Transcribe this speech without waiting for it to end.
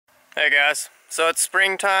Hey guys, so it's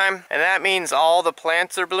springtime and that means all the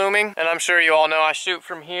plants are blooming, and I'm sure you all know I shoot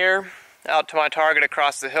from here out to my target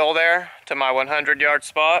across the hill there to my 100-yard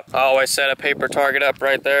spot. I always set a paper target up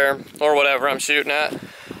right there or whatever I'm shooting at,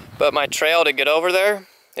 but my trail to get over there,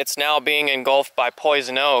 it's now being engulfed by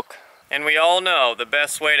poison oak, and we all know the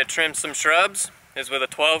best way to trim some shrubs is with a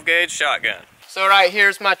 12 gauge shotgun. So right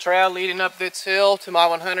here's my trail leading up this hill to my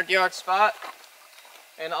 100-yard spot,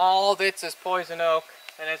 and all this is poison oak.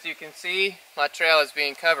 And as you can see, my trail is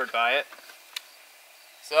being covered by it.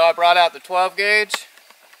 So I brought out the 12 gauge.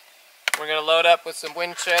 We're going to load up with some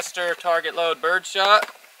Winchester target load birdshot.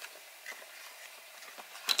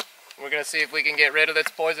 We're going to see if we can get rid of this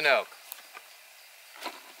poison oak.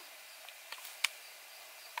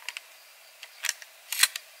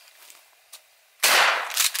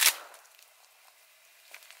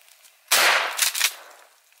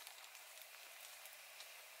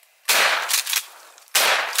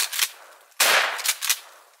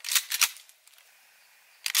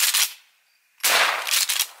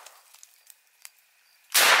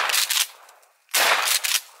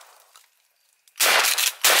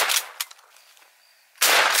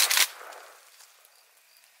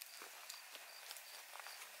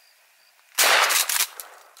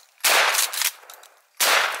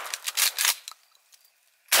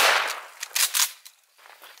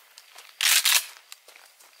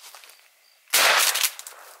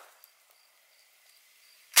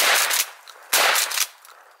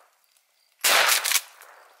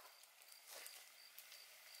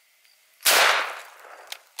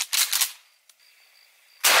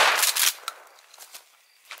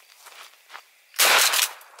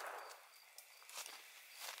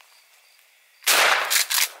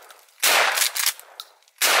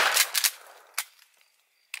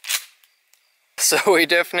 So we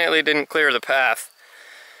definitely didn't clear the path,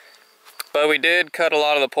 but we did cut a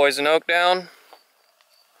lot of the poison oak down,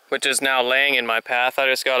 which is now laying in my path. I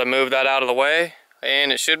just got to move that out of the way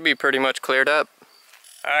and it should be pretty much cleared up.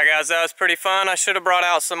 Alright guys, that was pretty fun. I should have brought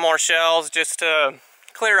out some more shells just to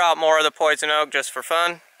clear out more of the poison oak just for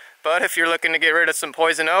fun. But if you're looking to get rid of some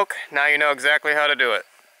poison oak, now you know exactly how to do it.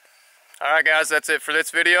 Alright guys, that's it for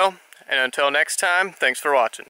this video, and until next time, thanks for watching.